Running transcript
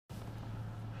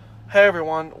Hey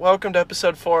everyone, welcome to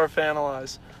episode 4 of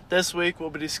Fanalize. This week we'll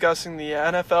be discussing the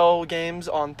NFL games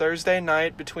on Thursday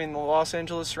night between the Los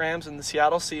Angeles Rams and the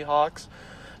Seattle Seahawks,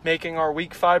 making our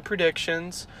Week 5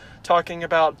 predictions, talking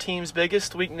about teams'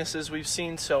 biggest weaknesses we've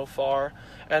seen so far,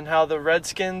 and how the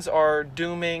Redskins are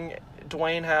dooming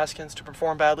Dwayne Haskins to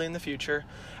perform badly in the future,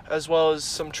 as well as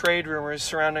some trade rumors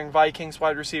surrounding Vikings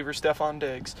wide receiver Stephon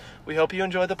Diggs. We hope you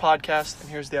enjoy the podcast, and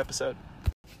here's the episode.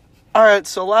 Alright,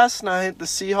 so last night, the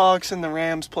Seahawks and the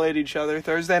Rams played each other.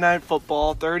 Thursday Night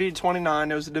Football, 30-29.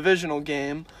 It was a divisional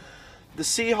game. The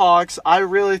Seahawks, I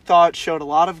really thought, showed a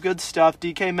lot of good stuff.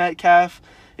 DK Metcalf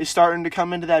is starting to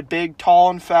come into that big, tall,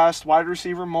 and fast wide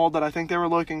receiver mold that I think they were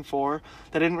looking for.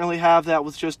 They didn't really have that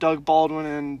with just Doug Baldwin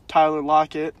and Tyler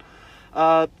Lockett.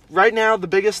 Right now, the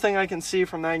biggest thing I can see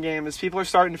from that game is people are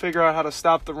starting to figure out how to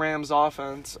stop the Rams'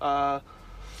 offense.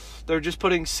 They're just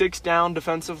putting 6 down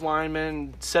defensive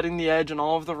linemen, setting the edge on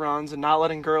all of the runs, and not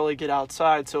letting Gurley get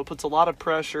outside. So it puts a lot of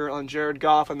pressure on Jared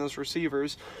Goff and those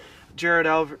receivers.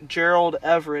 Gerald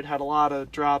Everett had a lot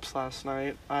of drops last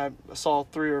night. I saw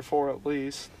 3 or 4 at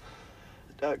least.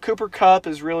 Cooper Kupp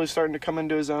is really starting to come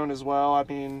into his own as well. I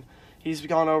mean, he's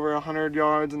gone over 100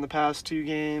 yards in the past 2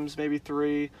 games, maybe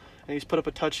 3, and he's put up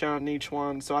a touchdown in each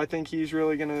one. So I think he's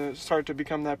really going to start to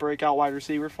become that breakout wide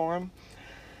receiver for him.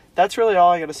 That's really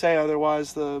all I got to say.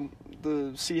 Otherwise, the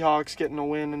Seahawks getting a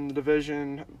win in the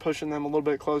division, pushing them a little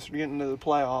bit closer to getting into the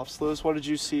playoffs. Lewis, what did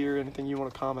you see or anything you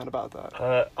want to comment about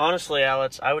that? Honestly,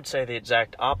 Alex, I would say the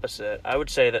exact opposite. I would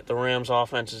say that the Rams'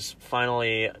 offense is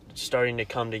finally starting to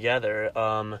come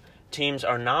together. Teams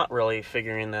are not really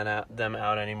figuring them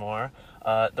out anymore.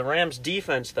 The Rams'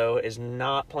 defense, though, is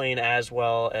not playing as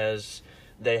well as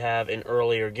they have in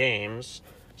earlier games.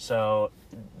 So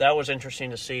that was interesting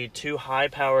to see. 2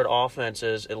 high-powered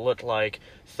offenses. It looked like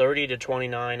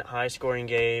 30-29, high-scoring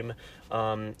game.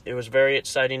 It was very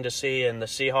exciting to see. And the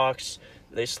Seahawks,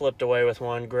 they slipped away with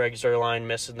one. Greg Zuerlein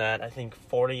missing that, I think,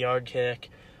 40-yard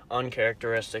kick,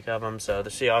 uncharacteristic of him. So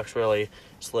the Seahawks really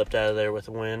slipped out of there with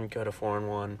a win, go to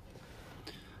 4-1.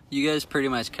 You guys pretty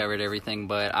much covered everything,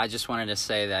 but I just wanted to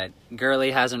say that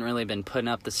Gurley hasn't really been putting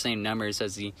up the same numbers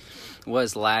as he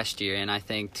was last year, and I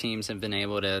think teams have been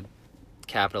able to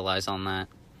capitalize on that.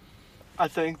 I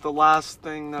think the last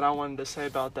thing that I wanted to say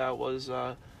about that was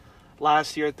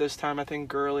last year at this time, I think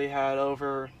Gurley had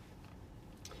over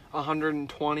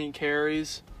 120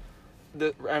 carries.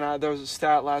 There was a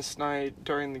stat last night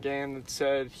during the game that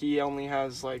said he only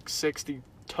has like 60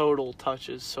 total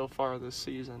touches so far this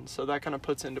season. So that kind of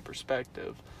puts into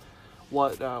perspective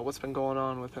what's been going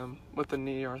on with him with the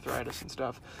knee arthritis and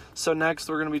stuff. So next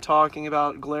we're going to be talking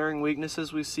about glaring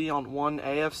weaknesses we see on one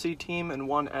AFC team and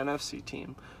one NFC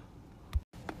team.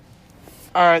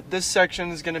 Alright, this section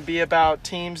is going to be about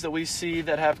teams that we see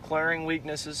that have glaring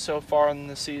weaknesses so far in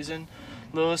the season.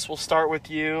 Lewis, we'll start with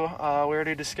you. We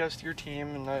already discussed your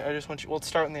team, and I just want you, we'll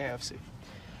start in the AFC.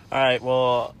 All right,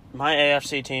 well, my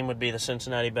AFC team would be the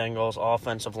Cincinnati Bengals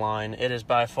offensive line. It is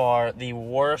by far the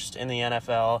worst in the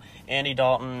NFL. Andy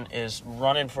Dalton is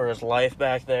running for his life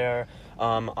back there.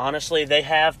 Honestly, they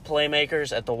have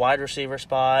playmakers at the wide receiver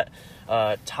spot.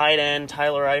 Tight end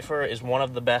Tyler Eifert is one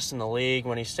of the best in the league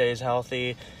when he stays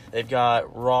healthy. They've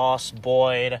got Ross,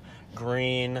 Boyd,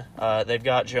 Green. They've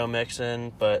got Joe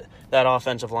Mixon, but that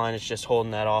offensive line is just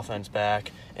holding that offense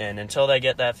back. And until they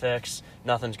get that fixed,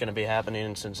 nothing's going to be happening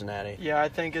in Cincinnati. Yeah, I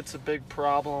think it's a big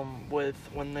problem with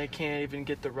when they can't even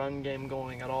get the run game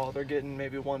going at all. They're getting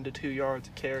maybe 1 to 2 yards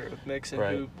a carry with Mixon,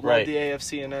 who led the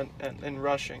AFC in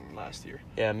rushing last year.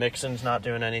 Yeah, Mixon's not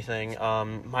doing anything.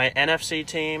 My NFC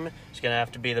team is going to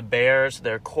have to be the Bears.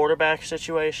 Their quarterback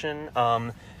situation.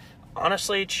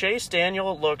 Honestly, Chase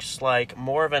Daniel looks like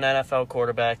more of an NFL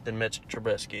quarterback than Mitch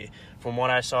Trubisky. From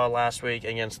what I saw last week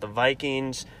against the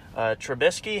Vikings,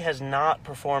 Trubisky has not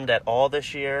performed at all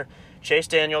this year. Chase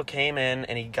Daniel came in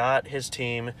and he got his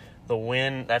team the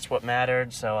win. That's what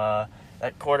mattered. So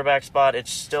that quarterback spot,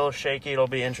 it's still shaky. It'll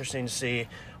be interesting to see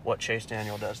what Chase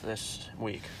Daniel does this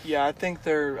week. Yeah, I think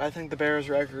the Bears'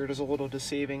 record is a little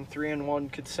deceiving.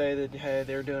 3-1 could say that hey,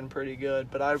 they're doing pretty good,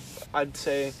 but I'd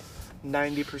say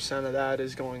 90% of that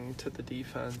is going to the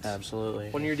defense. Absolutely.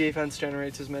 When your defense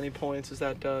generates as many points as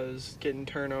that does, getting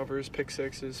turnovers, pick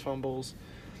sixes, fumbles,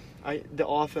 the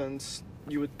offense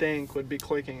you would think would be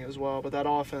clicking as well, but that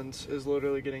offense is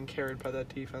literally getting carried by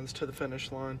that defense to the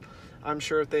finish line. I'm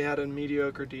sure if they had a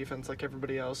mediocre defense like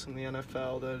everybody else in the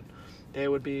NFL, that they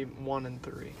would be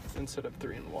 1-3 instead of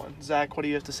 3-1. Zach, what do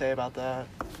you have to say about that?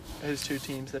 His 2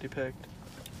 teams that he picked.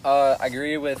 I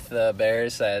agree with the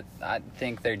Bears that I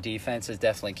think their defense is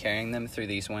definitely carrying them through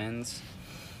these wins.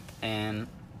 And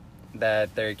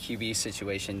that their QB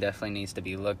situation definitely needs to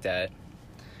be looked at.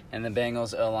 And the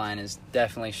Bengals O-line is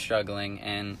definitely struggling,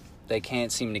 and they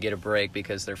can't seem to get a break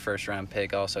because their first-round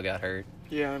pick also got hurt.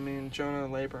 Yeah, I mean, Jonah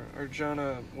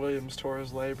Williams tore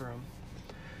his labrum.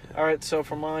 All right, so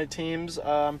for my teams,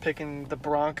 I'm picking the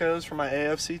Broncos for my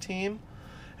AFC team.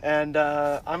 And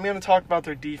I'm going to talk about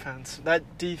their defense.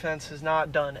 That defense has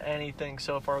not done anything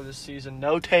so far this season.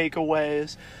 No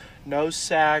takeaways, no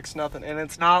sacks, nothing. And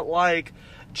it's not like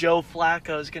Joe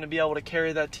Flacco is going to be able to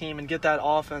carry that team and get that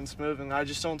offense moving. I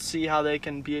just don't see how they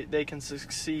can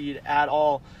succeed at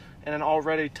all in an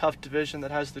already tough division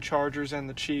that has the Chargers and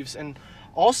the Chiefs. And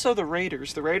also the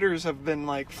Raiders. The Raiders have been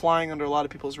flying under a lot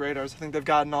of people's radars. I think they've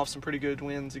gotten off some pretty good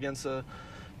wins against a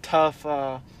tough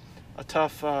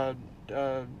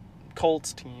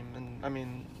Colts team. And I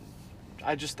mean,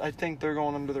 I think they're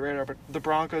going under the radar. But the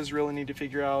Broncos really need to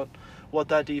figure out what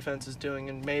that defense is doing,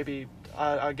 and maybe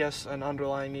I guess an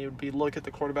underlying need would be look at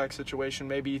the quarterback situation.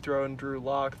 Maybe you throw in Drew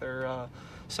Lock, their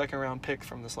second-round pick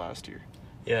from this last year.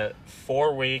 Yeah,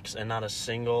 4 weeks and not a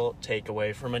single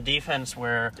takeaway from a defense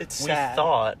where It's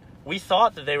sad. we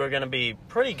thought that they were going to be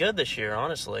pretty good this year,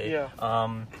 honestly. Yeah.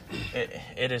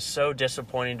 It is so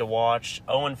disappointing to watch.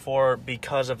 0-4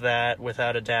 because of that,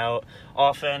 without a doubt.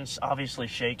 Offense, obviously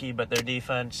shaky, but their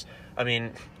defense, I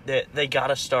mean, they got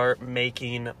to start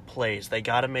making plays. They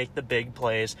got to make the big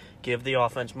plays, give the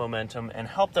offense momentum, and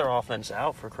help their offense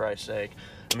out, for Christ's sake.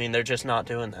 I mean, they're just not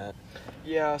doing that.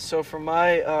 Yeah, so for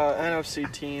my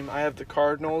NFC team, I have the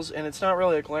Cardinals, and it's not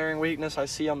really a glaring weakness I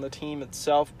see on the team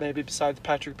itself. Maybe besides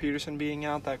Patrick Peterson being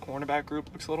out, that cornerback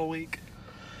group looks a little weak.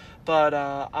 But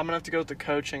I'm going to have to go with the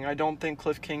coaching. I don't think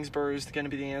Cliff Kingsbury is going to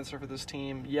be the answer for this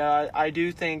team. Yeah, I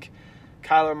do think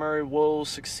Kyler Murray will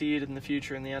succeed in the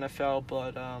future in the NFL,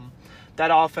 but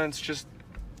that offense just –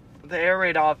 the air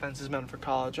raid offense is meant for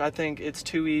college. I think it's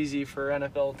too easy for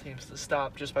NFL teams to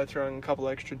stop just by throwing a couple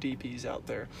extra DPs out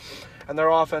there. And their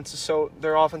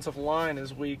offensive line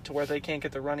is weak to where they can't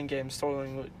get the running game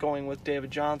going with David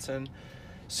Johnson.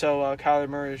 So Kyler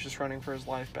Murray is just running for his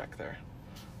life back there.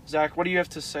 Zach, what do you have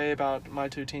to say about my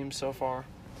two teams so far?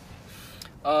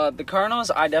 The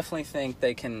Cardinals, I definitely think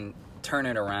they can turn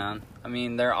it around. I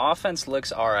mean, their offense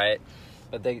looks all right,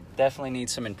 but they definitely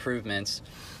need some improvements.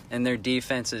 And their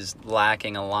defense is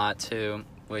lacking a lot, too,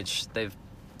 which they've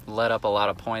let up a lot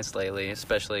of points lately,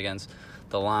 especially against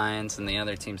the Lions and the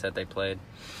other teams that they played.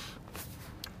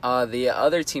 The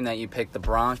other team that you picked, the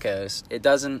Broncos,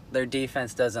 their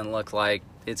defense doesn't look like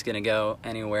it's going to go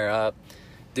anywhere up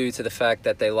due to the fact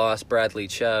that they lost Bradley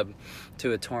Chubb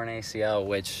to a torn ACL,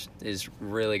 which is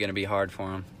really going to be hard for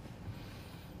him.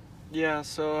 Yeah,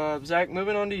 so Zach,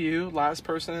 moving on to you, last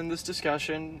person in this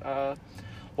discussion.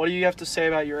 What do you have to say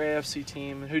about your AFC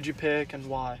team? Who'd you pick and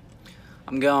why?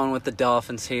 I'm going with the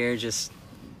Dolphins here.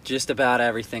 Just about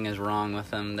everything is wrong with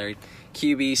them. Their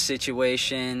QB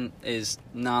situation is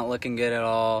not looking good at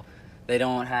all. They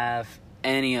don't have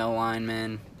any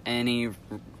alignment, any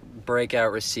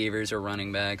breakout receivers or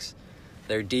running backs.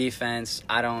 Their defense,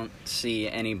 I don't see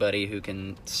anybody who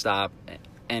can stop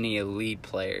any elite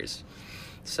players.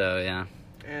 So, yeah.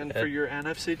 And for your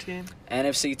NFC team?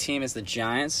 NFC team is the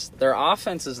Giants. Their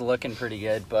offense is looking pretty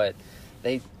good, but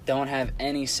they don't have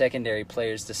any secondary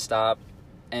players to stop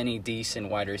any decent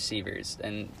wide receivers,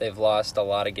 and they've lost a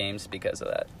lot of games because of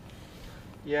that.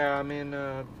 Yeah, I mean,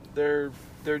 their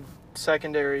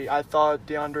secondary, I thought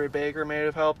DeAndre Baker may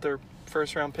have helped, their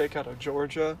first-round pick out of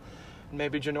Georgia.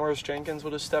 Maybe Janoris Jenkins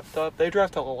would have stepped up. They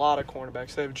drafted a lot of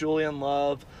cornerbacks. They have Julian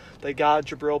Love. They got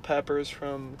Jabril Peppers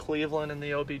from Cleveland in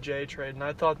the OBJ trade, and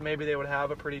I thought maybe they would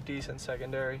have a pretty decent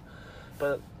secondary.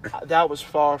 But that was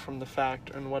far from the fact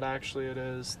and what actually it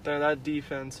is. That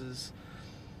defense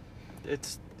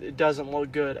it doesn't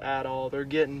look good at all. They're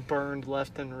getting burned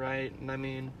left and right. And I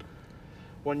mean,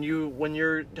 when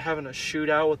you're having a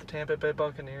shootout with the Tampa Bay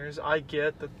Buccaneers, I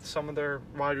get that some of their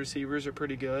wide receivers are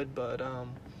pretty good, but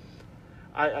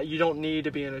you don't need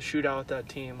to be in a shootout with that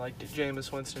team like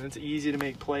Jameis Winston. It's easy to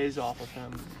make plays off of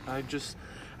him.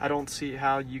 I don't see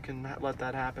how you can let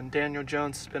that happen. Daniel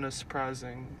Jones has been a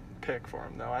surprising pick for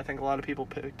him, though. I think a lot of people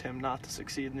picked him not to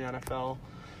succeed in the NFL,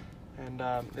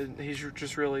 and he's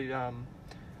just really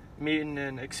meeting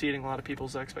and exceeding a lot of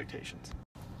people's expectations.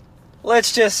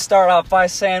 Let's just start off by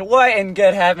saying, what in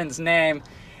good heaven's name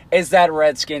is that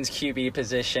Redskins QB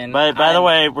position? By the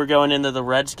way, we're going into the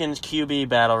Redskins QB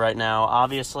battle right now.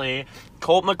 Obviously,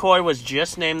 Colt McCoy was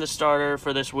just named the starter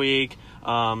for this week.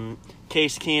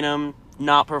 Case Keenum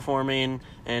not performing,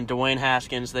 and Dwayne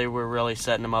Haskins, they were really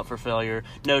setting him up for failure.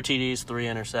 No TDs, 3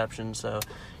 interceptions, so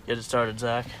get it started,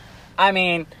 Zach. I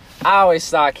mean, I always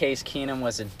thought Case Keenum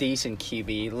was a decent QB.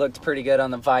 He looked pretty good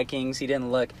on the Vikings. He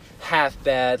didn't look half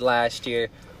bad last year.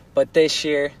 But this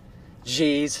year,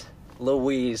 geez,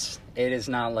 Louise, it is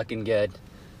not looking good.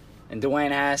 And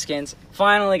Dwayne Haskins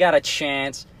finally got a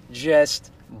chance,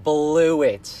 just blew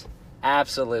it.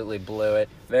 Absolutely blew it.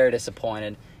 Very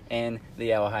disappointed in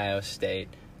the Ohio State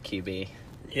QB.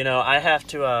 You know, I have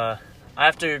to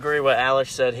agree what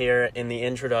Alex said here in the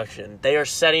introduction. They are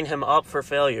setting him up for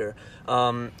failure.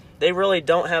 They really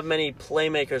don't have many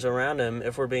playmakers around him,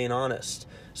 if we're being honest.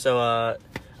 So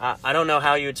I don't know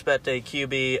how you expect a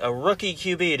rookie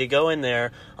QB, to go in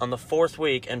there on the 4th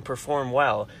week and perform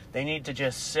well. They need to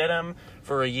just sit him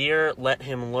for a year, let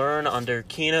him learn under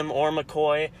Keenum or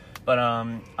McCoy.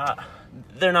 But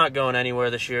they're not going anywhere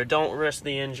this year. Don't risk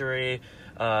the injury.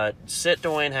 Sit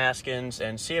Dwayne Haskins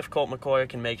and see if Colt McCoy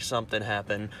can make something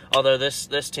happen. Although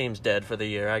this team's dead for the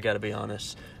year, I got to be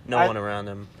honest. No one around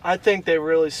them. I think they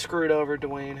really screwed over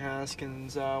Dwayne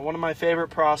Haskins. One of my favorite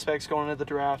prospects going into the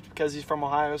draft because he's from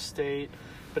Ohio State,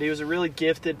 but he was a really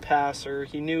gifted passer.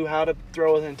 He knew how to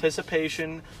throw with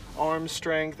anticipation, arm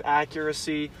strength,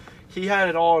 accuracy. He had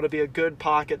it all to be a good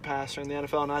pocket passer in the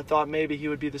NFL, and I thought maybe he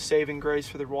would be the saving grace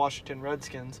for the Washington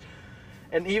Redskins.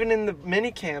 And even in the mini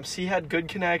camps, he had good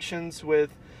connections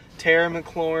with Terry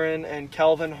McLaurin and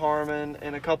Kelvin Harmon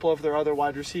and a couple of their other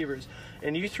wide receivers.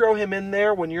 And you throw him in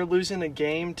there when you're losing a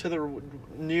game to the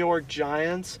New York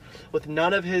Giants with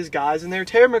none of his guys in there.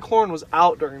 Terry McLaurin was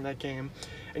out during that game,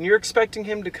 and you're expecting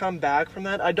him to come back from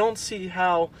that. I don't see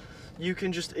how you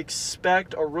can just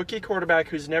expect a rookie quarterback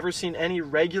who's never seen any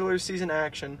regular season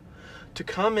action to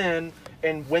come in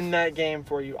and win that game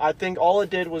for you. I think all it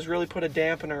did was really put a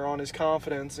dampener on his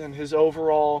confidence and his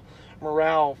overall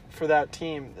morale for that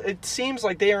team. It seems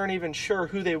like they aren't even sure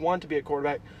who they want to be a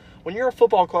quarterback. When you're a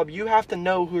football club, you have to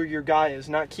know who your guy is,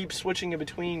 not keep switching in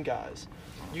between guys.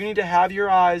 You need to have your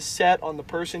eyes set on the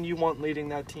person you want leading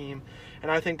that team. And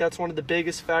I think that's one of the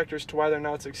biggest factors to why they're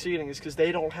not succeeding is because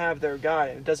they don't have their guy.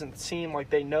 And it doesn't seem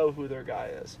like they know who their guy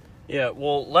is. Yeah,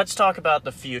 well, let's talk about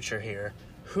the future here.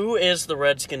 Who is the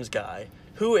Redskins guy?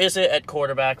 Who is it at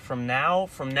quarterback from now,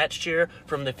 from next year,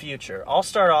 from the future? I'll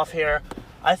start off here.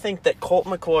 I think that Colt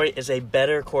McCoy is a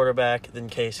better quarterback than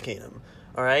Case Keenum.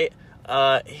 All right?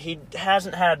 He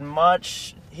hasn't had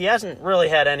much. He hasn't really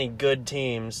had any good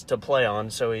teams to play on,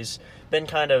 so he's been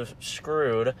kind of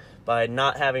screwed by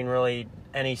not having really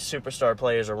any superstar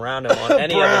players around him on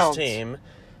any of his team.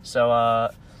 So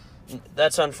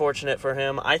that's unfortunate for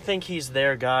him. I think he's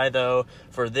their guy, though,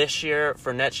 for this year,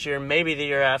 for next year, maybe the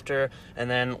year after, and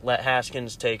then let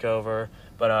Haskins take over.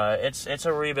 But it's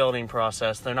a rebuilding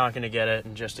process. They're not going to get it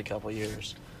in just a couple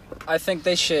years. I think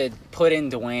they should put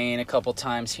in Dwayne a couple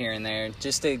times here and there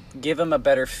just to give him a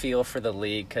better feel for the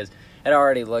league because it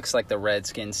already looks like the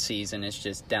Redskins season is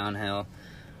just downhill.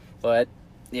 But,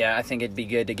 yeah, I think it'd be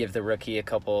good to give the rookie a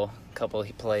couple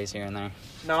plays here and there.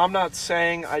 Now, I'm not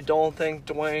saying I don't think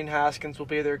Dwayne Haskins will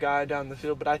be their guy down the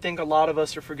field, but I think a lot of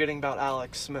us are forgetting about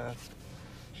Alex Smith.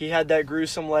 He had that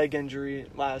gruesome leg injury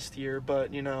last year,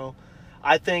 but,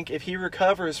 I think if he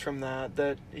recovers from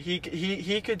that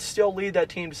he could still lead that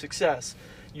team to success.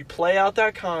 You play out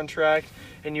that contract,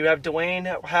 and you have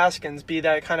Dwayne Haskins be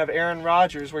that kind of Aaron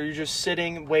Rodgers where you're just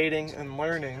sitting, waiting, and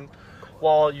learning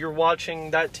while you're watching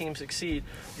that team succeed.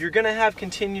 You're going to have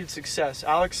continued success.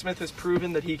 Alex Smith has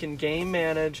proven that he can game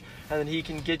manage and that he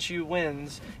can get you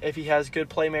wins if he has good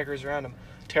playmakers around him.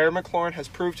 Terry McLaurin has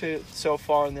proved it so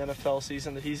far in the NFL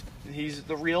season that he's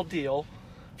the real deal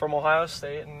from Ohio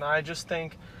State, and I just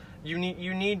think you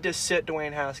need to sit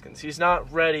Dwayne Haskins. He's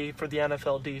not ready for the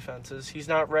NFL defenses. He's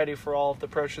not ready for all of the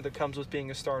pressure that comes with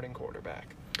being a starting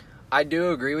quarterback. I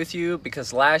do agree with you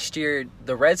because last year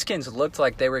the Redskins looked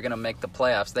like they were going to make the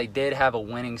playoffs. They did have a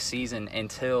winning season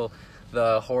until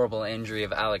the horrible injury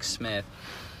of Alex Smith.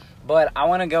 But I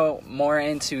want to go more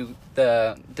into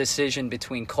the decision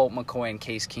between Colt McCoy and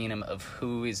Case Keenum of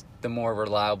who is the more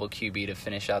reliable QB to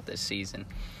finish out this season.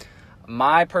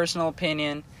 My personal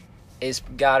opinion is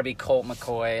got to be Colt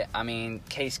McCoy. I mean,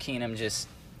 Case Keenum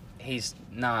he's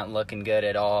not looking good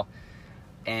at all.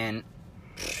 And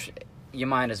you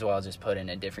might as well just put in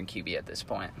a different QB at this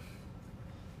point.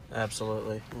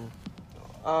 Absolutely.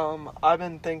 I've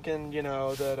been thinking,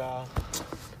 that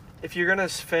if you're going to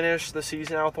finish the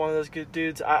season out with one of those good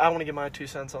dudes, I want to give my 2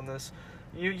 cents on this.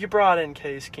 You brought in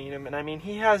Case Keenum, and I mean,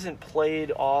 he hasn't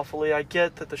played awfully. I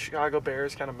get that the Chicago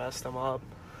Bears kind of messed him up.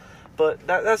 But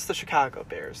that's the Chicago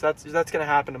Bears. That's going to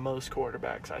happen to most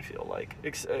quarterbacks, I feel like,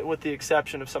 with the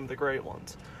exception of some of the great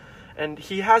ones. And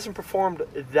he hasn't performed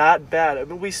that bad. I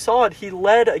mean, we saw it. He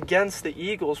led against the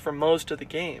Eagles for most of the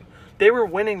game. they were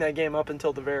winning that game up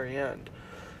until the very end.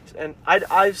 And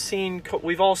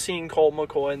we've all seen Colt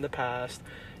McCoy in the past.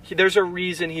 There's a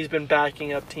reason he's been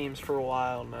backing up teams for a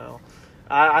while now.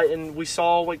 And we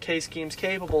saw what Case Keenum's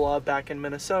capable of back in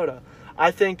Minnesota.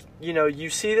 I think, you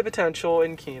see the potential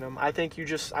in Keenum. I think you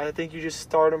just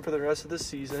start him for the rest of the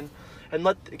season and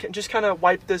just kind of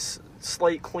wipe this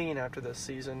slate clean after this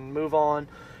season, move on,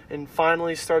 and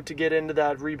finally start to get into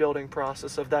that rebuilding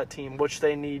process of that team, which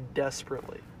they need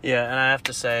desperately. Yeah, and I have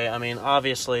to say,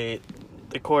 obviously,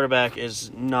 the quarterback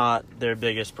is not their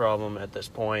biggest problem at this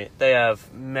point. They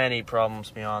have many problems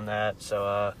beyond that,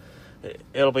 so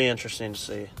it'll be interesting to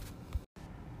see.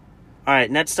 All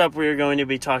right, next up we are going to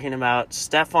be talking about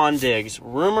Stefon Diggs.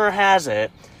 Rumor has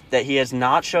it that he has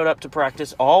not showed up to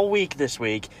practice all week this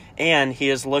week, and he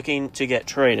is looking to get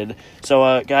traded.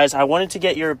 So, guys, I wanted to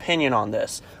get your opinion on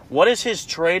this. What is his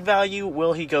trade value?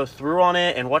 Will he go through on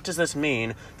it? And what does this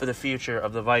mean for the future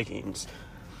of the Vikings?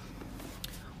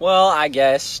 Well, I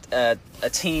guess a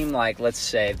team like, let's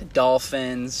say, the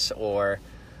Dolphins or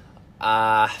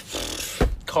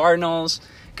Cardinals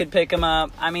could pick him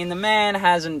up. I mean, the man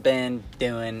hasn't been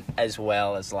doing as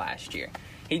well as last year.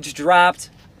 He's dropped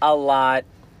a lot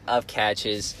of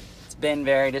catches. It's been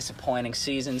very disappointing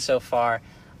season so far.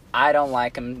 I don't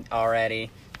like him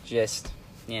already. Just,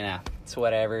 it's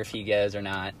whatever if he goes or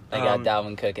not. They got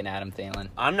Dalvin Cook and Adam Thielen.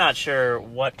 I'm not sure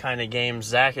what kind of games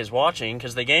Zach is watching,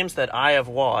 because the games that I have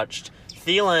watched,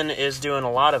 Thielen is doing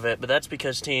a lot of it, but that's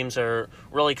because teams are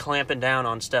really clamping down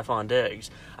on Stefon Diggs.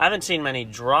 I haven't seen many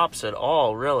drops at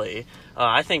all, really.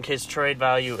 I think his trade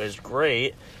value is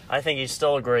great. I think he's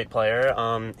still a great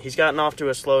player. He's gotten off to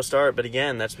a slow start, but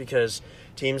again, that's because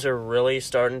teams are really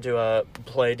starting to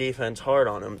play defense hard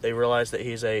on him. They realize that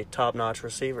he's a top-notch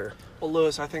receiver. Well,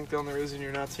 Lewis, I think the only reason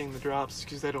you're not seeing the drops is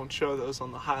because they don't show those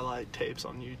on the highlight tapes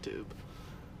on YouTube.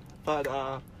 But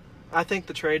I think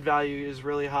the trade value is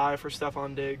really high for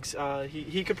Stefon Diggs.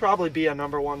 He could probably be a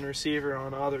number one receiver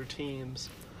on other teams.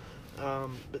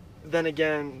 But then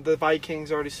again, the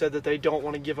Vikings already said that they don't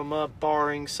want to give him up,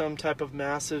 barring some type of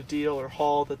massive deal or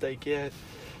haul that they get.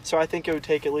 So I think it would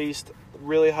take at least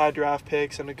really high draft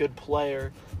picks and a good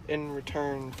player in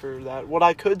return for that. What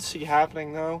I could see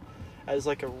happening, though, as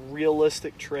like a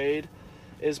realistic trade,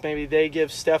 is maybe they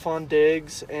give Stefon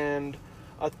Diggs and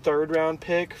a third-round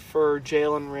pick for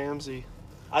Jalen Ramsey.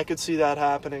 I could see that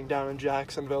happening down in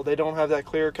Jacksonville. They don't have that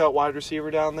clear-cut wide receiver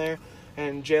down there,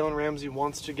 and Jalen Ramsey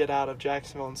wants to get out of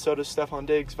Jacksonville, and so does Stefon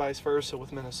Diggs, vice versa,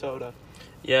 with Minnesota.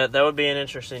 Yeah, that would be an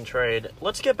interesting trade.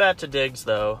 Let's get back to Diggs,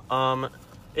 though.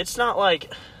 It's not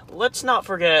like... Let's not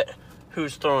forget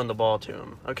who's throwing the ball to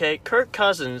him, okay? Kirk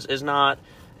Cousins is not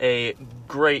a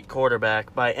great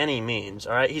quarterback by any means,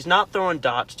 all right? He's not throwing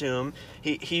dots to him.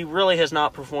 He really has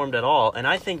not performed at all, and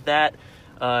I think that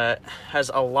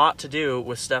has a lot to do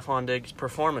with Stefon Diggs'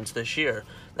 performance this year.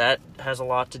 That has a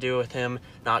lot to do with him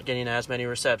not getting as many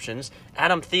receptions.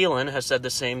 Adam Thielen has said the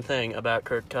same thing about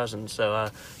Kirk Cousins.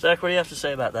 So, Zach, what do you have to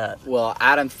say about that? Well,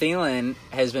 Adam Thielen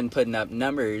has been putting up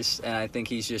numbers, and I think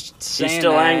he's just saying he's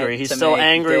still angry. He's still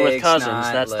angry with Cousins.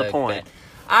 That's the point. Bad.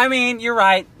 I mean, you're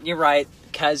right. You're right.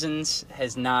 Cousins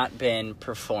has not been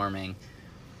performing,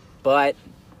 but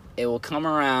it will come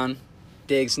around.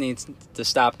 Diggs needs to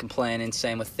stop complaining.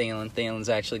 Same with Thielen. Thielen's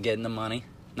actually getting the money.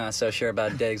 Not so sure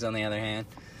about Diggs on the other hand.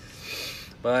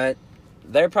 But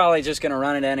they're probably just going to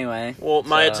run it anyway. Well,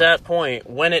 at that point,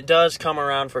 when it does come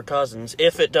around for Cousins,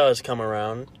 if it does come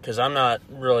around, because I'm not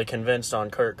really convinced on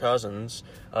Kirk Cousins,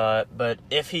 but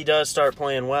if he does start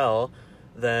playing well,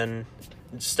 then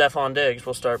Stefon Diggs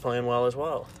will start playing well as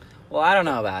well. Well, I don't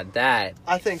know about that.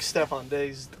 I think Stefon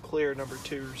Diggs is the clear number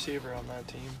 2 receiver on that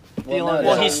team.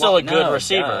 Well, he's still a good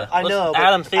receiver. I know.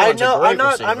 Adam Thielen's a great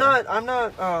receiver. I'm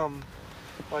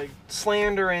not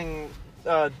slandering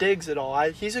Diggs at all.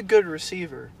 He's a good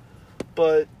receiver,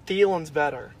 but Thielen's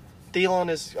better. Thielen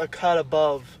is a cut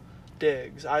above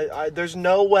Diggs. There's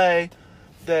no way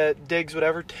that Diggs would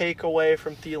ever take away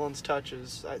from Thielen's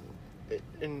touches.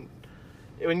 And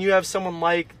when you have someone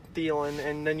like Thielen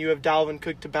and then you have Dalvin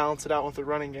Cook to balance it out with the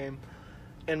running game,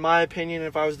 in my opinion,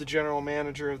 if I was the general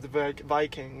manager of the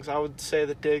Vikings, I would say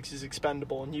that Diggs is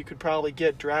expendable, and you could probably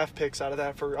get draft picks out of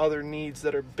that for other needs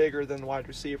that are bigger than wide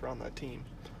receiver on that team.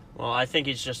 Well, I think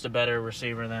he's just a better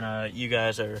receiver than you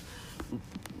guys are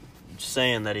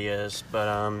saying that he is. But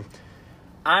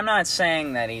I'm not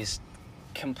saying that he's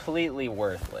completely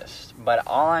worthless, but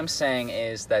all I'm saying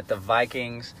is that the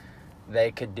Vikings,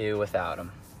 they could do without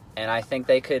him. And I think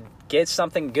they could get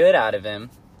something good out of him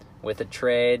with a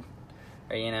trade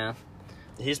or,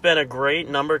 he's been a great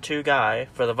number 2 guy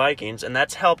for the Vikings, and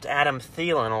that's helped Adam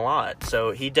Thielen a lot.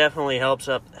 So he definitely helps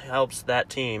that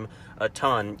team a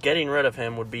ton. Getting rid of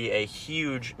him would be a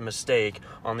huge mistake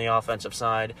on the offensive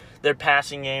side. Their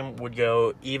passing game would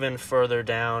go even further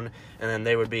down, and then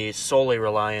they would be solely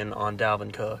relying on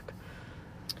Dalvin Cook.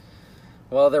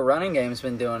 Well, their running game's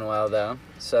been doing well, though,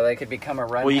 so they could become a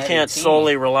run-heavy Well, you can't team.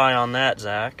 solely rely on that,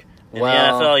 Zach. In the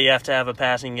NFL, you have to have a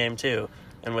passing game, too.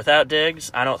 And without Diggs,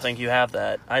 I don't think you have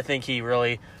that. I think he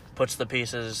really puts the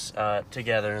pieces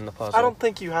together in the puzzle. I don't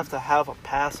think you have to have a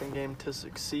passing game to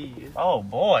succeed. Oh,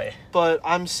 boy. But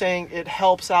I'm saying it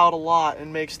helps out a lot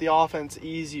and makes the offense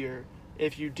easier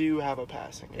if you do have a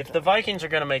passing game. If the Vikings are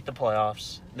going to make the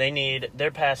playoffs, their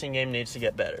passing game needs to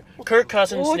get better. Kirk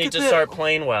Cousins needs to start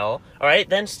playing well. All right,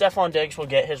 then Stephon Diggs will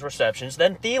get his receptions.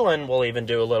 Then Thielen will even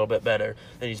do a little bit better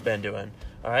than he's been doing.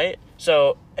 All right?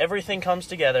 So everything comes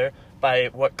together by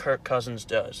what Kirk Cousins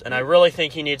does. And I really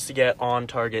think he needs to get on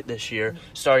target this year,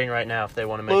 starting right now if they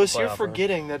want to make Lewis, the playoff you're run.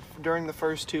 forgetting that during the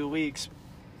first 2 weeks,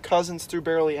 Cousins threw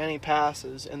barely any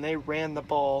passes, and they ran the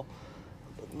ball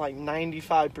like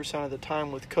 95% of the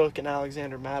time with Cook and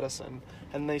Alexander Madison,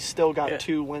 and they still got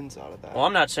 2 wins out of that. Well,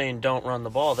 I'm not saying don't run the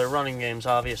ball. Their running game's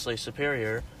obviously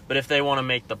superior. But if they want to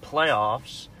make the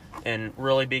playoffs and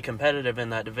really be competitive in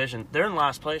that division, they're in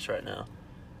last place right now.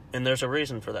 And there's a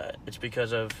reason for that. It's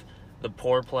because of the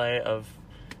poor play of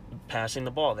passing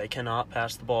the ball. They cannot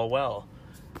pass the ball well.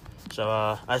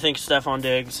 So I think Stephon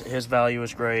Diggs, his value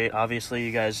is great. Obviously,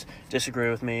 you guys disagree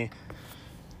with me.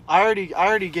 I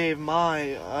already gave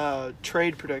my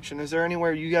trade prediction. Is there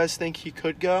anywhere you guys think he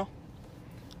could go?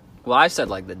 Well, I said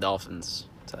like the Dolphins,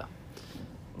 so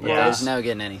Yeah. there's no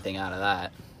getting anything out of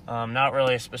that. Not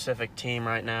really a specific team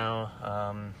right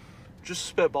now. Just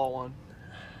spitball one.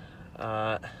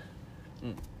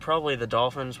 Probably the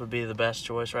Dolphins would be the best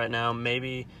choice right now.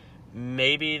 Maybe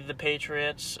the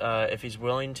Patriots if he's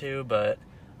willing to, but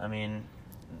I mean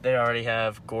they already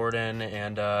have Gordon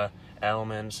and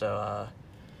Edelman, so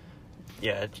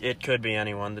yeah, it could be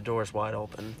anyone. The door's wide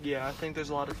open. Yeah, I think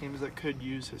there's a lot of teams that could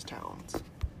use his talents.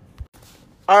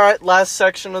 All right, last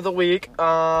section of the week.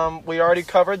 We already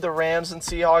covered the Rams and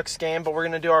Seahawks game, but we're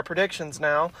going to do our predictions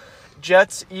now.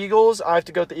 Jets, Eagles. I have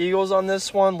to go with the Eagles on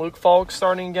this one. Luke Falk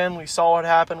starting again. We saw what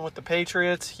happened with the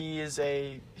Patriots. He is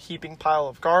a heaping pile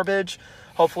of garbage.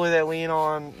 Hopefully they lean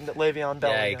on Le'Veon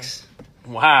Bell again. Yikes.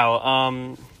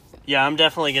 Wow. Yeah, I'm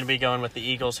definitely going to be going with the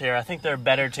Eagles here. I think they're a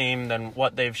better team than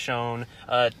what they've shown.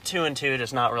 2-2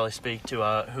 does not really speak to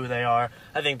who they are.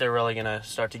 I think they're really going to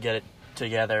start to get it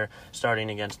together starting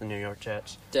against the New York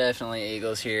Jets. Definitely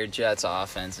Eagles here. Jets'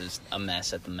 offense is a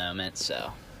mess at the moment,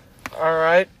 so. All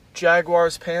right,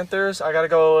 Jaguars, Panthers. I got to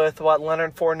go with what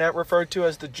Leonard Fournette referred to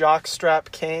as the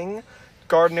jockstrap king.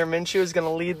 Gardner Minshew is going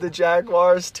to lead the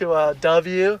Jaguars to a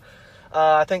W.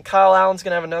 I think Kyle Allen's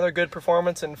going to have another good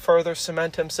performance and further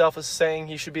cement himself as saying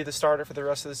he should be the starter for the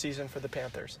rest of the season for the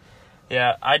Panthers.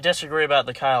 Yeah, I disagree about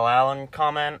the Kyle Allen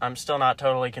comment. I'm still not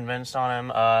totally convinced on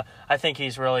him. I think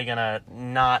he's really going to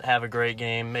not have a great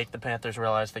game, make the Panthers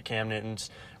realize that Cam Newton's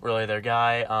really their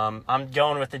guy. I'm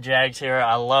going with the Jags here.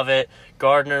 I love it.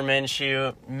 Gardner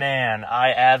Minshew, man,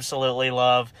 I absolutely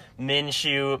love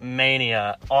Minshew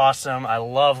mania. Awesome. I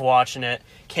love watching it.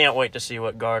 Can't wait to see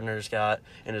what Gardner's got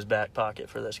in his back pocket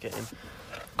for this game.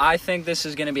 I think this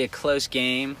is going to be a close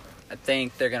game. I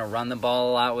think they're going to run the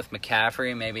ball a lot with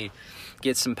McCaffrey, maybe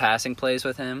get some passing plays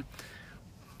with him.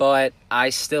 But I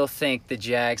still think the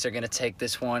Jags are going to take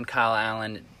this one. Kyle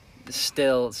Allen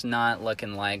still is not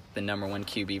looking like the number one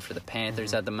QB for the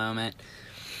Panthers at the moment.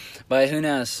 But who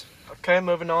knows? Okay,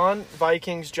 moving on.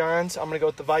 Vikings, Giants. I'm going to go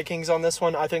with the Vikings on this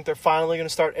one. I think they're finally going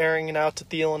to start airing it out to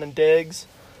Thielen and Diggs.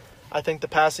 I think the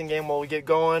passing game will get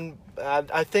going.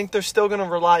 I think they're still going to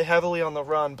rely heavily on the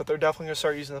run, but they're definitely going to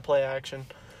start using the play action.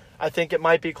 I think it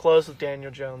might be close with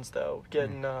Daniel Jones, though,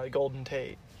 getting Golden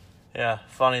Tate. Yeah,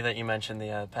 funny that you mentioned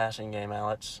the passing game,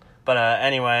 Alex. But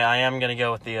anyway, I am going to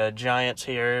go with the Giants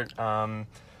here.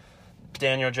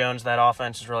 Daniel Jones, that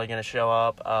offense is really going to show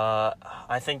up.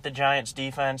 I think the Giants'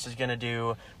 defense is going to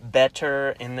do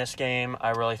better in this game.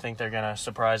 I really think they're going to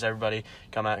surprise everybody,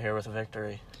 come out here with a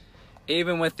victory.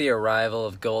 Even with the arrival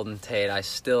of Golden Tate, I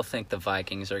still think the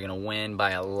Vikings are going to win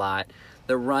by a lot.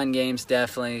 The run game's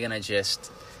definitely going to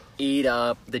just eat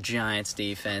up the Giants'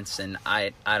 defense, and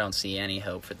I don't see any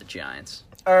hope for the Giants.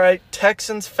 All right,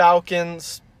 Texans,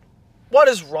 Falcons. What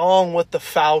is wrong with the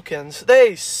Falcons?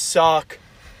 They suck.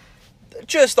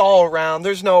 Just all around.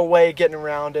 There's no way getting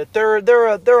around it. They're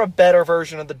a better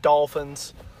version of the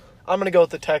Dolphins. I'm going to go with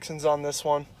the Texans on this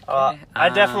one. I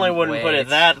definitely wouldn't put it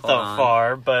that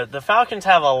far, but the Falcons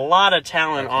have a lot of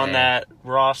talent on that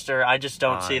roster. I just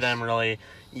don't see them really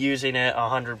using it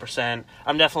 100%.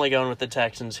 I'm definitely going with the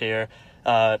Texans here.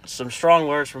 Some strong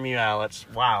words from you, Alex.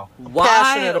 Wow.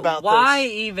 Passionate about why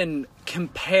this. even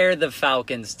compare the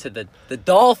Falcons to the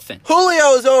Dolphins?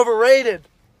 Julio is overrated.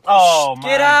 Oh, my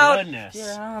Get out. goodness.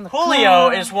 Get out on the Julio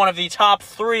ground. is one of the top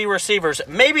 3 receivers,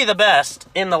 maybe the best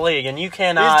in the league, and you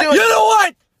cannot... He's doing- You know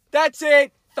what? That's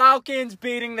it. Falcons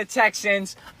beating the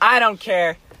Texans. I don't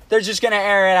care. They're just going to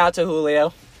air it out to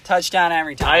Julio. Touchdown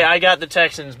every time. I got the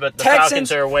Texans, but the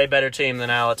Falcons are a way better team than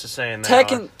Alex is saying they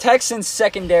are. Texans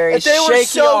secondary If they were shaky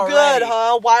so already. good,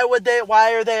 huh?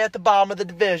 Why are they at the bottom of the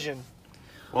division?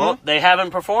 Well, they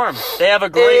haven't performed. They have a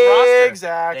great roster.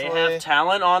 Exactly. They have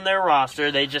talent on their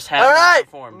roster. They just haven't All right,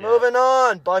 performed yet. moving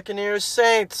on. Buccaneers,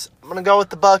 Saints. I'm going to go with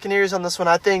the Buccaneers on this one.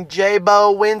 I think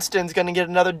J-Bo Winston's going to get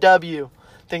another W.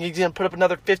 I think he's going to put up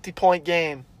another 50-point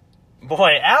game.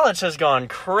 Boy, Alex has gone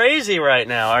crazy right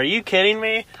now. Are you kidding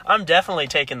me? I'm definitely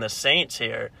taking the Saints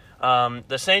here.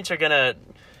 The Saints are going to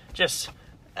just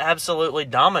absolutely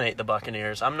dominate the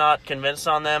Buccaneers. I'm not convinced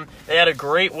on them. They had a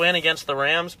great win against the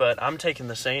Rams, but I'm taking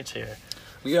the Saints here.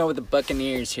 We go with the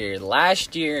Buccaneers here.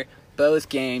 Last year, both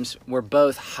games were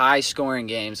both high-scoring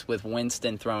games with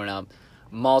Winston throwing up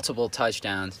multiple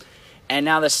touchdowns. And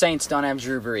now the Saints don't have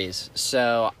Drew Brees.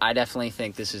 So I definitely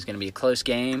think this is going to be a close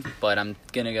game, but I'm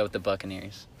going to go with the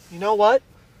Buccaneers. You know what?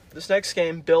 This next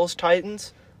game,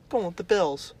 Bills-Titans, going with the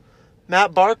Bills.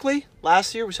 Matt Barkley,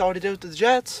 last year we saw what he did with the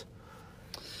Jets.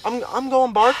 I'm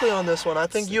going Barkley on this one. I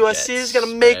think USC is going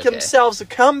to make themselves a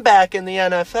comeback in the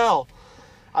NFL.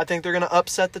 I think they're going to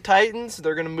upset the Titans.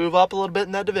 They're going to move up a little bit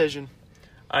in that division.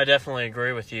 I definitely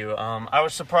agree with you. I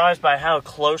was surprised by how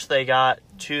close they got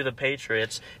to the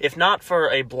Patriots. If not for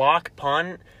a block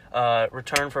punt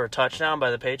return for a touchdown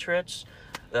by the Patriots,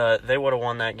 they would have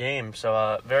won that game.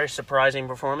 So very surprising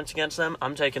performance against them.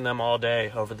 I'm taking them all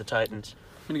day over the Titans.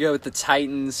 I'm going to go with the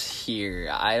Titans here.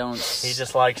 He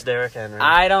just likes Derrick Henry.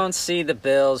 I don't see the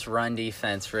Bills' run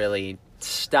defense really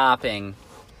stopping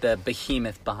the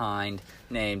behemoth behind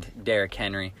named Derrick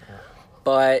Henry.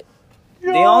 But the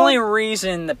only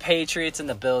reason the Patriots and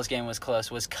the Bills game was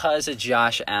close was because of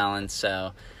Josh Allen.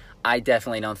 So I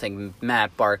definitely don't think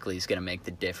Matt Barkley's going to make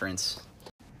the difference.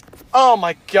 Oh,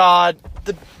 my God.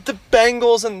 The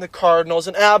Bengals and the Cardinals,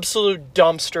 an absolute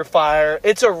dumpster fire.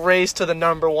 It's a race to the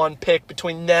number 1 pick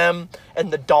between them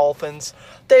and the Dolphins.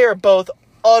 They are both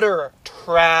utter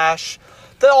trash.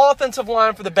 The offensive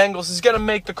line for the Bengals is going to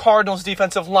make the Cardinals'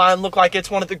 defensive line look like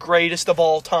it's one of the greatest of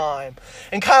all time.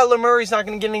 And Kyler Murray's not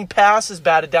going to get any passes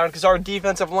batted down because our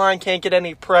defensive line can't get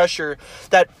any pressure.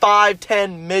 That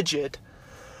 5'10 midget.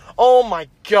 Oh, my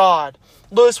God.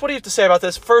 Lewis, what do you have to say about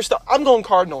this? First, I'm going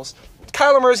Cardinals.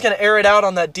 Kyler Murray's going to air it out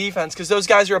on that defense because those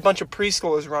guys are a bunch of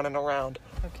preschoolers running around.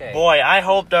 Okay. Boy, I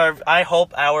hope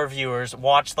our viewers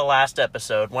watched the last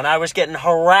episode when I was getting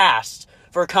harassed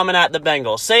for coming at the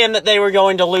Bengals, saying that they were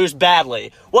going to lose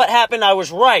badly. What happened? I was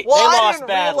right. Well, they I lost didn't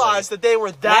badly. realize that they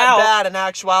were that bad in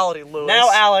actuality, Lewis. Now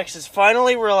Alex is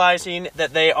finally realizing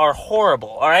that they are horrible.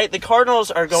 All right, the Cardinals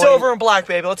are going Silver and black,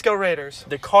 baby. Let's go Raiders.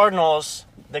 The Cardinals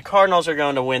are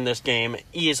going to win this game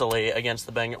easily against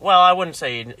the Bengals. Well, I wouldn't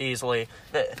say easily.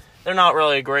 They're not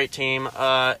really a great team.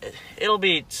 It'll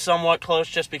be somewhat close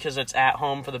just because it's at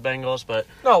home for the Bengals, but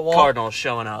Cardinals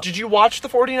showing up. Did you watch the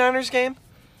 49ers game?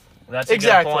 That's a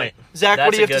good point. Zach,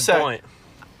 what do you have to say? Point.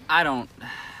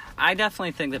 I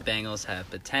definitely think the Bengals have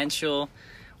potential.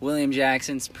 William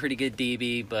Jackson's pretty good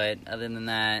DB, but other than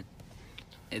that,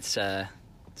 it's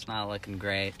not looking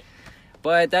great.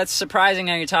 But that's surprising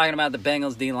how you're talking about the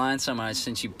Bengals D-line so much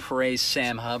since you praise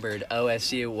Sam Hubbard,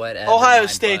 OSU, whatever. Ohio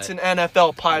State's an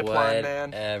NFL pipeline,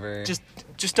 whatever. man.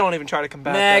 Just don't even try to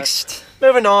combat Next. that.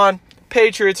 Moving on.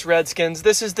 Patriots, Redskins.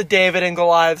 This is the David and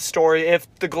Goliath story.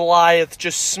 If the Goliath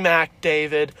just smacked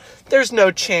David, there's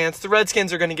no chance. The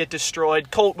Redskins are going to get destroyed.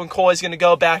 Colt McCoy's going to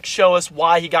go back, show us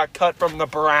why he got cut from the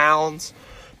Browns.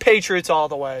 Patriots all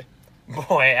the way.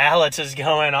 Boy, Alex is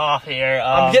going off here.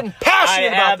 I'm getting passionate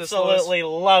about this. I absolutely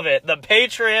love it. The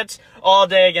Patriots all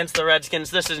day against the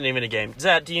Redskins. This isn't even a game.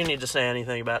 Zach, do you need to say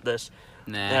anything about this?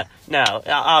 Nah. No,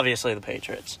 obviously the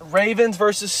Patriots. Ravens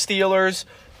versus Steelers.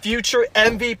 Future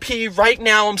MVP right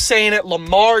now, I'm saying it,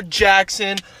 Lamar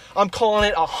Jackson. I'm calling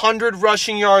it 100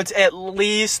 rushing yards at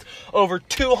least, over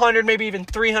 200, maybe even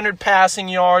 300 passing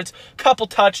yards, couple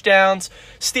touchdowns.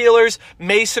 Steelers,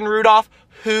 Mason Rudolph.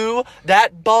 Who?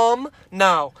 That bum?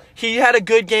 No. He had a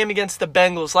good game against the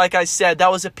Bengals. Like I said,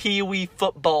 that was a peewee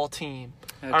football team.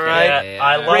 Okay. All right? Yeah,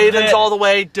 I loved Ravens it. all the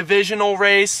way, divisional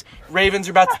race. Ravens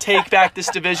are about to take back this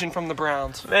division from the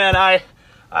Browns. Man, I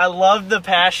I loved the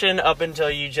passion up until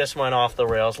you just went off the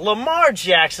rails. Lamar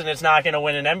Jackson is not going to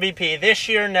win an MVP this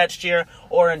year, next year,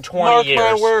 or in 20 years.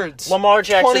 Mark my words. Lamar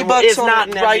Jackson is not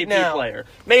an right MVP now. player.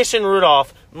 Mason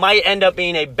Rudolph might end up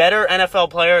being a better NFL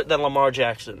player than Lamar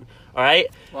Jackson. All right?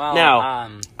 Well, now,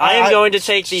 I am going to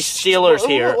take the Steelers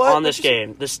here on this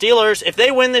game. The Steelers, if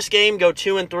they win this game, go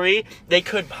 2-3, they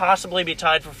could possibly be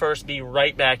tied for first, be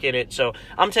right back in it. So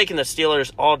I'm taking the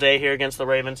Steelers all day here against the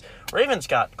Ravens. Ravens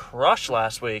got crushed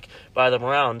last week by the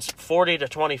Browns,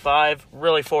 40-25,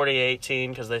 really 40-18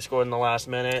 because they scored in the last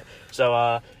minute. So,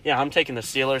 I'm taking the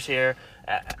Steelers here.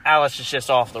 Alice is just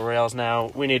off the rails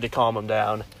now. We need to calm him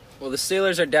down. Well, the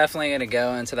Steelers are definitely going to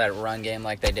go into that run game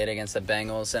like they did against the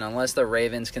Bengals, and unless the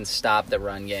Ravens can stop the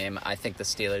run game, I think the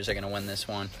Steelers are going to win this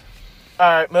one. All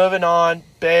right, moving on.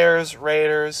 Bears,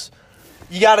 Raiders.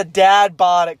 You got a dad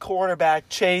bod at quarterback,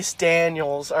 Chase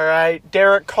Daniels, all right?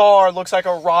 Derek Carr looks like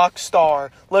a rock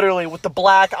star, literally, with the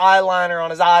black eyeliner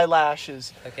on his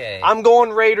eyelashes. Okay. I'm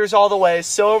going Raiders all the way.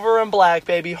 Silver and black,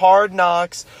 baby. Hard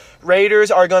knocks.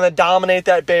 Raiders are going to dominate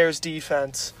that Bears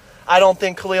defense. I don't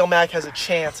think Khalil Mack has a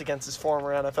chance against his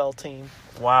former NFL team.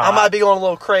 Wow. I might be going a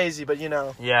little crazy, but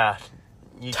Yeah.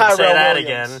 You can Tyrell say that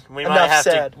Williams. again. We Enough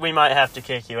might have to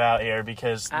kick you out here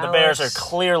because the Bears are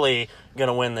clearly going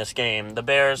to win this game. The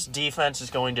Bears defense is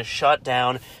going to shut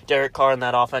down Derek Carr in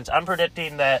that offense. I'm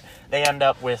predicting that they end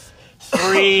up with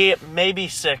 3, maybe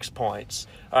 6 points.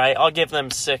 All right, I'll give them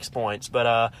 6 points,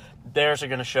 but Bears are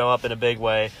going to show up in a big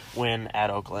way, win at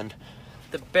Oakland.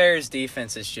 The Bears'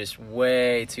 defense is just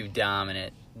way too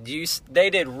dominant. They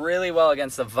did really well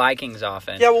against the Vikings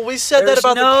offense. yeah, well, we said that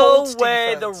about the Colts There's no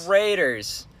way defense. the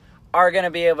Raiders are going to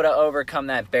be able to overcome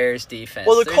that Bears defense.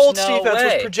 Well, the There's Colts no defense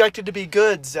way. was projected to be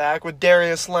good, Zach, with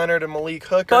Darius Leonard and Malik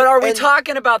Hooker. But are we And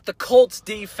talking about the Colts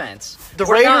defense? The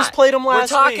We're Raiders not. played them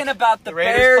last week. We're talking about the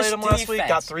Raiders Bears played them last week, defense.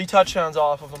 got 3 touchdowns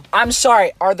off of them. I'm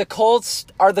sorry. Are the Colts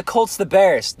the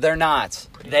Bears? They're not.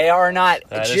 They are not.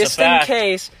 That is Just a in fact.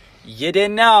 case you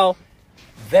didn't know,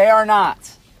 they are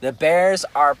not. The Bears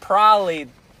are probably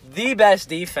the best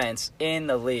defense in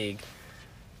the league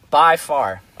by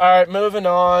far. All right, moving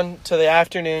on to the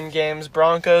afternoon games.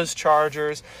 Broncos,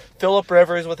 Chargers. Phillip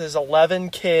Rivers with his 11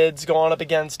 kids going up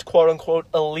against quote-unquote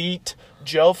elite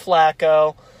Joe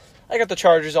Flacco. I got the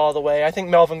Chargers all the way. I think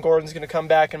Melvin Gordon's going to come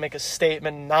back and make a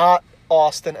statement, not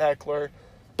Austin Eckler,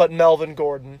 but Melvin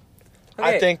Gordon.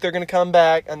 I Okay. think they're going to come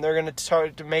back, and they're going to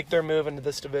start to make their move into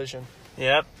this division.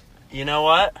 Yep. You know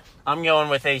what? I'm going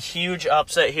with a huge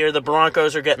upset here. The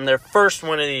Broncos are getting their first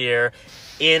win of the year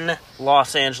in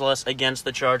Los Angeles against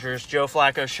the Chargers. Joe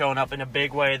Flacco showing up in a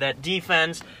big way. That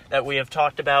defense that we have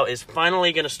talked about is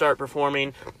finally going to start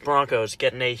performing. Broncos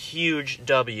getting a huge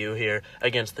W here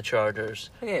against the Chargers.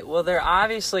 Okay, well, they're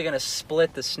obviously going to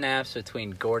split the snaps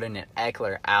between Gordon and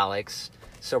Eckler, Alex.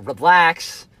 So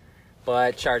relax.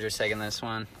 But Chargers taking this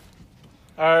one.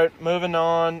 All right, moving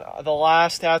on. The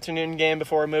last afternoon game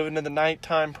before moving to the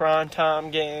nighttime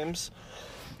primetime games.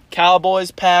 Cowboys,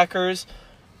 Packers.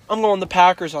 I'm going the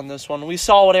Packers on this one. We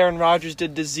saw what Aaron Rodgers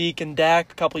did to Zeke and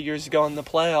Dak a couple years ago in the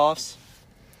playoffs.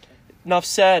 Enough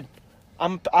said.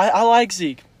 I like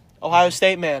Zeke, Ohio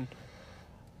State man.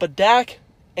 But Dak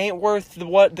ain't worth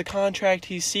the contract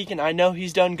he's seeking. I know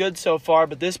he's done good so far,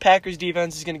 but this Packers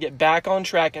defense is going to get back on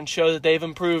track and show that they've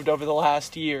improved over the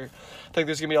last year. I think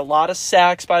there's going to be a lot of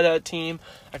sacks by that team.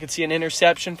 I could see an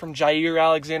interception from Jair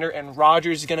Alexander, and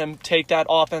Rodgers is going to take that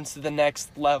offense to the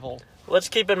next level. Let's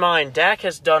keep in mind, Dak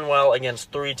has done well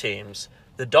against 3 teams.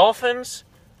 The Dolphins,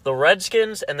 the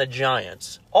Redskins, and the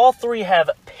Giants. All 3 have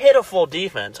pitiful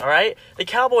defense, all right? The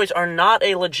Cowboys are not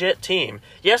a legit team.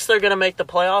 Yes, they're going to make the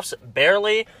playoffs,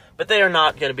 barely, but they are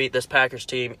not going to beat this Packers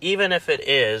team, even if it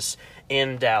is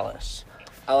in Dallas.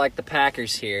 I like the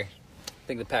Packers here. I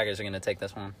think the Packers are going to take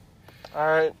this one. All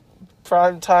right,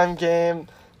 primetime game,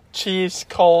 Chiefs,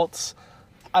 Colts.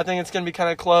 I think it's going to be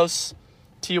kind of close.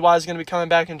 T.Y. is going to be coming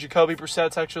back, and Jacoby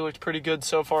Brissett's actually looked pretty good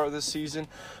so far this season.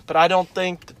 But I don't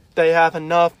think they have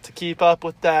enough to keep up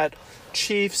with that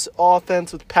Chiefs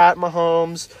offense with Pat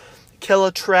Mahomes,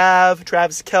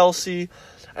 Travis Kelce,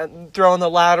 and throwing the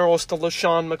laterals to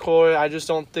LaShawn McCoy. I just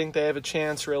don't think they have a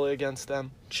chance really against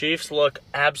them. Chiefs look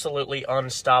absolutely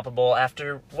unstoppable.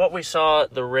 After what we saw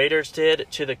the Raiders did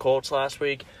to the Colts last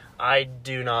week, I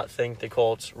do not think the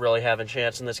Colts really have a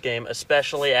chance in this game,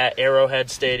 especially at Arrowhead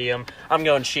Stadium. I'm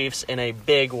going Chiefs in a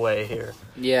big way here.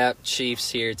 Yeah, Chiefs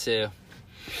here too.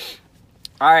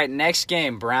 All right, next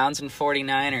game, Browns and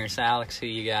 49ers. Alex, who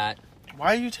you got?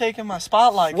 Why are you taking my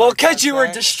spotlight? Well, like that, because you were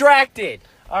Zach? distracted.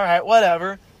 All right,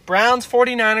 whatever. Browns,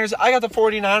 49ers. I got the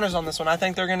 49ers on this one. I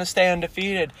think they're going to stay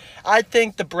undefeated. I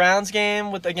think the Browns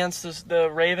game against the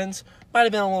Ravens, Might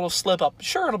have been a little slip up.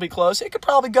 Sure, it'll be close. It could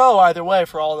probably go either way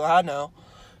for all that I know.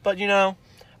 But,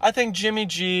 I think Jimmy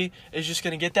G is just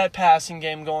going to get that passing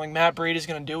game going. Matt Breida is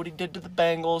going to do what he did to the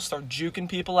Bengals, start juking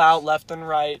people out left and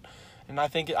right. And I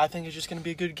think it's just going to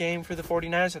be a good game for the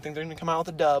 49ers. I think they're going to come out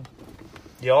with a dub.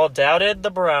 Y'all doubted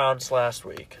the Browns last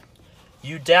week.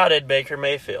 You doubted Baker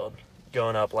Mayfield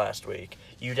going up last week.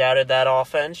 You doubted that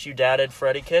offense. You doubted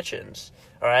Freddie Kitchens.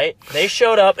 All right? They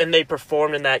showed up and they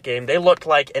performed in that game. They looked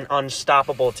like an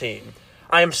unstoppable team.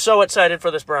 I am so excited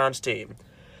for this Browns team.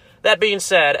 That being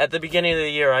said, at the beginning of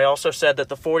the year, I also said that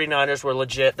the 49ers were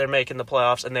legit. They're making the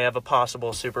playoffs, and they have a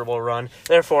possible Super Bowl run.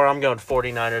 Therefore, I'm going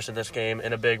 49ers in this game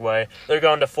in a big way. They're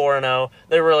going to 4-0.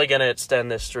 They're really going to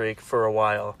extend this streak for a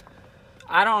while.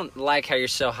 I don't like how you're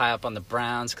so high up on the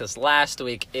Browns because last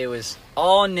week it was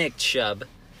all Nick Chubb.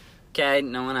 Okay,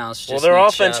 no one else. Just their Nick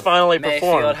offense Chubb. finally Mayfield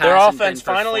performed. hasn't Their been offense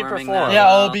finally performing performed. that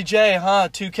well. Yeah,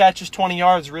 OBJ, 2 catches, 20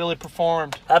 yards, really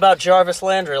performed. How about Jarvis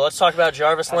Landry? Let's talk about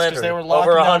Jarvis That's 'cause Landry. they were locking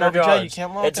Over down 100 OBJ. yards. You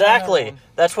can't lock down exactly. everyone.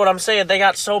 That's what I'm saying. They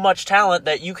got so much talent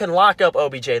that you can lock up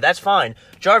OBJ. That's fine.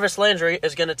 Jarvis Landry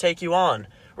is going to take you on.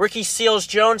 Ricky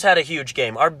Seals-Jones had a huge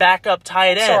game. Our backup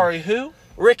tight end. Sorry, who?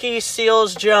 Ricky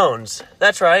Seals-Jones.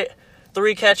 That's right.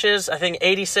 3 catches, I think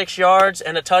 86 yards,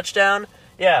 and a touchdown.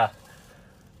 Yeah.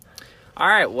 All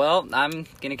right, well, I'm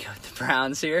going to go with the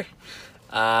Browns here.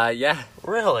 Yeah.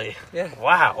 Really? Yeah.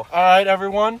 Wow. All right,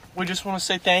 everyone. We just want to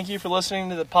say thank you for listening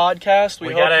to the podcast. We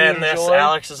hope got to you end this. enjoyed.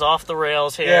 Alex is off the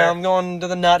rails here. Yeah, I'm going to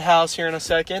the nut house here in a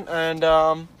second. And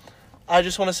I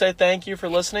just want to say thank you for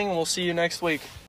listening, and we'll see you next week.